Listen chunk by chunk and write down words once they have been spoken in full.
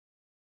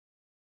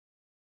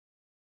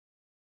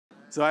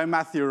So I'm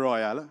Matthew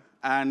Royale,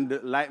 and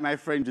like my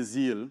friend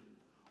Jazeel,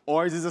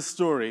 ours is a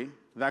story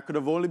that could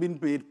have only been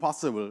made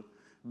possible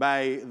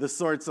by the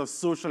sorts of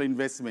social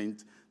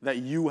investment that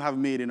you have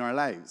made in our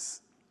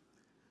lives.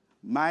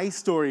 My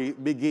story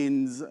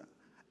begins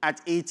at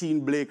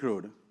 18 Blake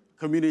Road,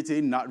 community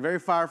not very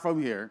far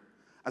from here,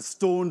 a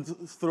stone's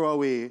throw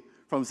away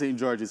from St.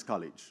 George's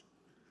College.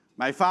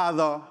 My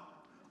father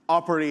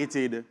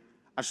operated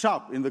a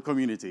shop in the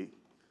community,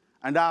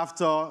 and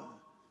after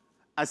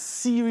a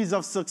series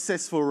of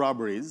successful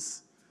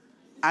robberies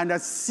and a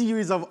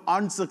series of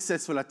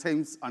unsuccessful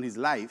attempts on his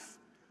life,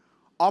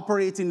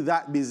 operating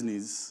that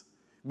business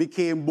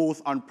became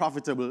both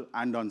unprofitable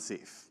and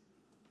unsafe.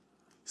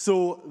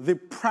 So the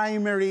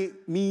primary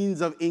means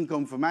of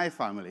income for my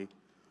family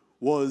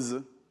was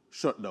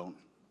shut down.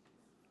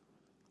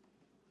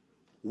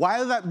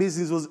 While that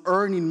business was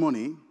earning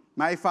money,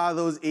 my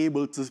father was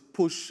able to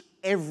push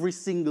every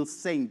single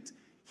cent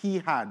he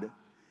had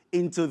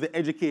into the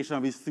education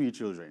of his 3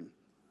 children.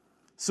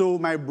 So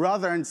my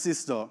brother and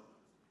sister,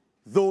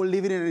 though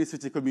living in a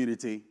city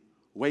community,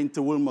 went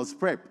to Wilmer's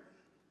Prep.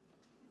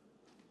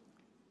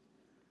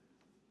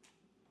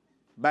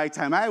 By the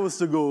time I was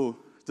to go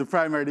to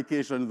primary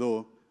education,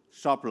 though,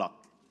 shop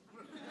locked.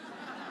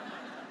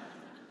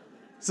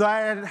 So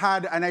I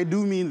had, and I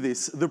do mean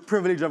this, the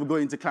privilege of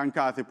going to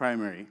Clancarthy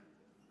Primary.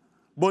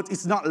 But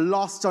it's not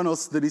lost on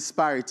us the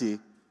disparity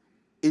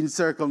in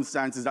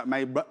circumstances that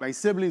my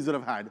siblings would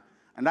have had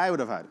and I would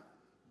have had.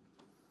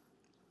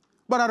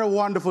 But I had a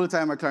wonderful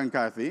time at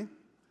Clancarthy,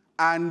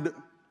 and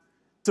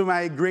to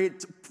my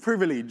great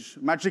privilege,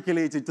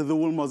 matriculated to the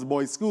Wilmer's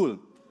Boys' School.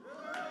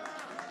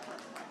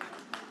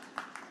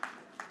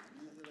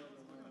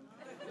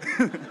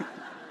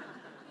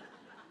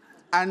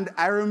 And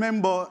I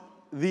remember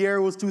the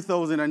year was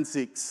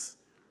 2006.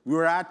 We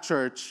were at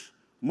church.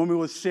 Mommy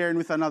was sharing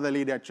with another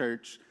lady at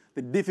church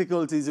the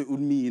difficulties it would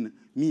mean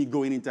me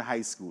going into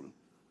high school.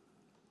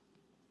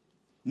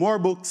 More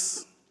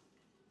books,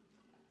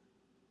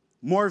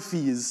 more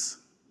fees,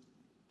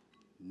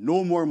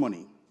 no more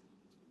money.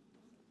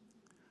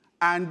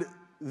 And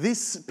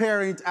this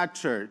parent at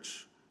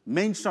church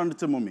mentioned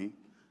to Mommy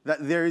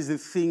that there is a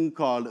thing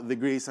called the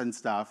Grace and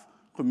Staff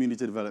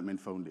Community Development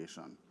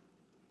Foundation.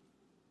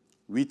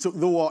 We took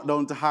the walk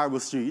down to Harbour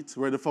Street,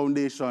 where the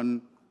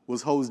foundation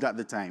was housed at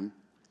the time,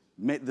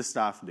 met the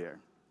staff there.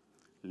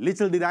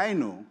 Little did I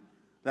know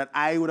that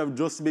I would have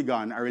just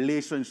begun a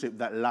relationship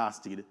that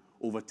lasted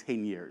over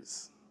 10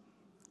 years.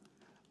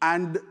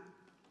 And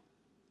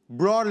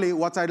broadly,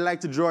 what I'd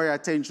like to draw your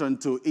attention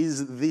to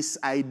is this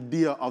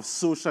idea of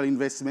social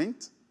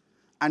investment,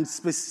 and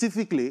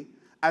specifically,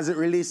 as it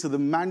relates to the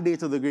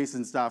mandate of the Grace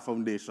and Staff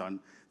Foundation,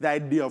 the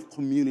idea of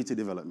community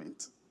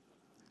development.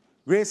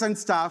 Grace and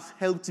Staff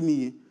helped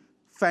me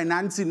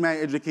financing my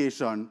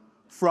education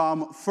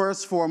from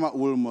first form at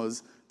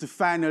Wilmer's to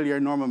final year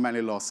Norman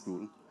Manley Law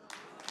School.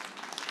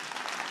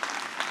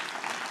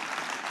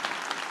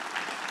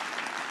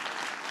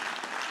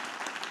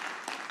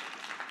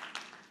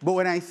 But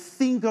when I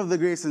think of the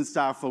Grace and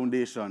Staff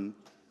Foundation,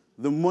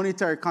 the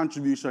monetary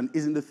contribution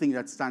isn't the thing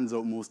that stands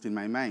out most in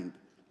my mind.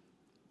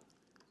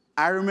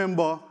 I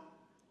remember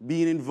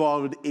being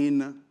involved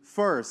in,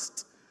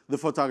 first, the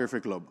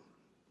photography club.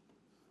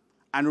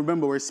 And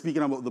remember, we're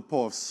speaking about the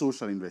power of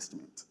social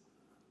investment.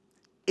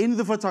 In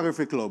the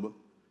photography club,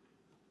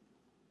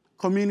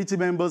 community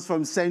members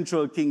from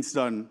Central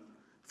Kingston,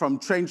 from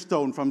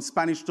Trenchtown, from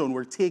Spanish Town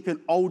were taken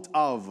out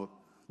of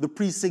the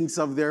precincts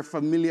of their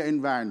familiar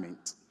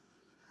environment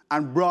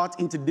and brought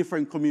into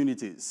different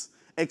communities,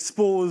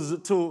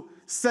 exposed to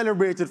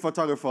celebrated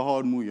photographer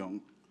Howard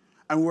Muyong,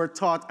 and were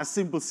taught a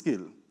simple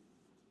skill.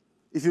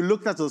 If you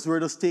looked at us, we were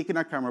just taking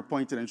a camera,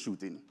 pointing and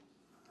shooting.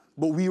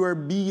 But we were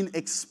being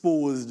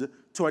exposed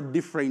to a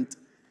different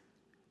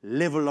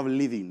level of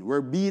living.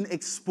 We're being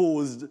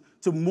exposed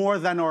to more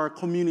than our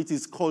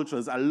community's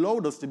cultures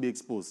allowed us to be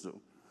exposed to.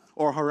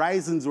 Our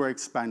horizons were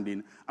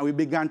expanding, and we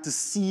began to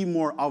see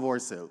more of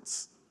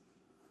ourselves.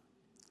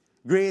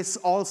 Grace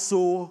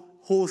also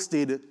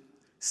hosted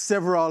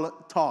several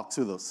talks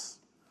with us.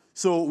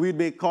 So we'd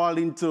be called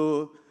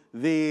into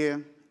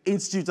the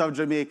Institute of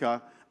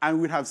Jamaica,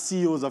 and we'd have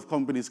CEOs of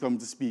companies come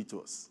to speak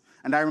to us.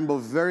 And I remember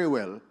very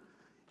well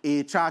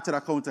a chartered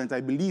accountant,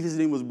 I believe his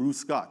name was Bruce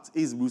Scott,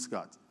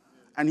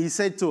 And he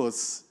said to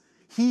us,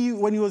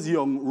 when he was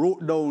young,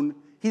 wrote down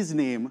his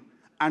name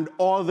and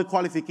all the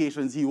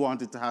qualifications he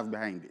wanted to have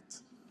behind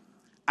it.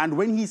 And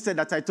when he said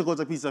that, I took out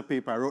a piece of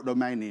paper, I wrote down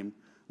my name,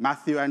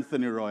 Matthew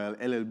Anthony Royale,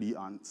 LLB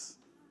Aunts.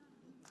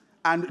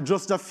 And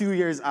just a few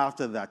years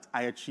after that,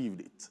 I achieved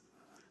it.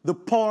 The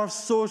power of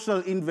social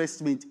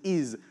investment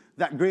is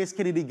that Grace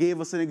Kennedy gave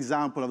us an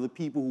example of the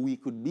people who we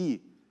could be,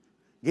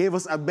 gave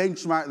us a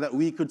benchmark that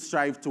we could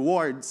strive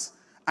towards,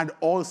 and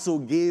also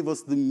gave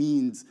us the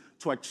means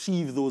to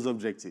achieve those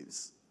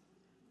objectives.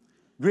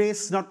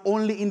 Grace not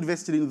only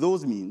invested in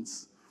those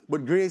means,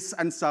 but Grace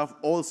and Staff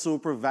also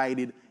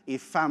provided a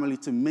family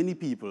to many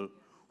people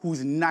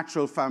whose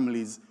natural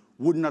families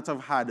would not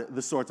have had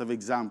the sort of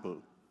example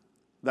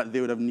that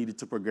they would have needed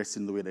to progress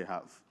in the way they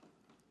have.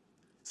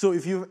 So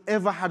if you've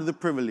ever had the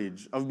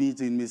privilege of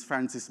meeting Ms.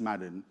 Frances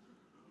Madden,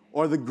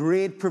 or the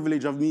great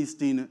privilege of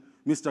meeting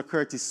Mr.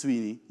 Curtis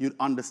Sweeney, you'd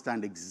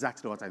understand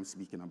exactly what I'm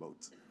speaking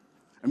about.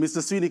 And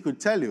Mr. Sweeney could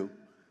tell you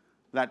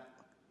that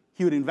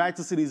he would invite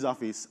us to his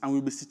office, and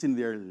we'd be sitting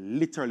there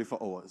literally for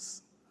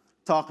hours,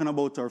 talking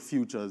about our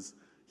futures,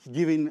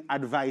 giving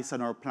advice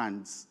on our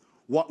plans,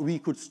 what we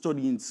could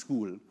study in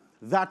school.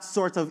 That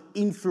sort of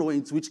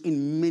influence, which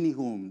in many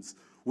homes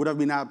would have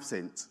been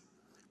absent,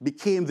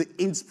 became the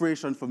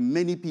inspiration for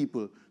many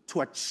people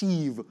to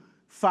achieve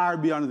far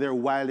beyond their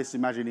wildest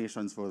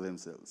imaginations for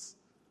themselves.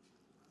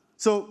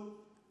 So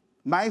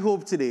my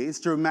hope today is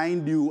to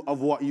remind you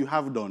of what you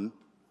have done,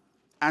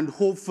 and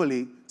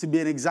hopefully to be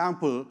an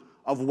example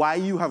of why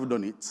you have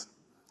done it,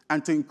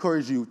 and to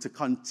encourage you to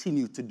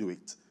continue to do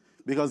it.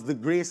 Because the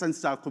Grace and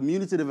Star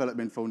Community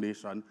Development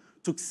Foundation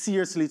took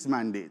seriously its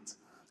mandate.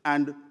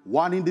 And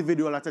one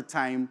individual at a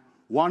time,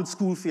 one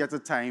school fee at a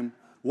time,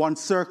 one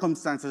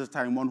circumstance at a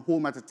time, one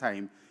home at a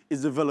time,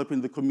 is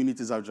developing the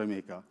communities of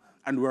Jamaica.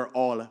 And we're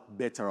all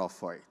better off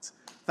for it.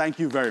 Thank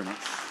you very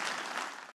much.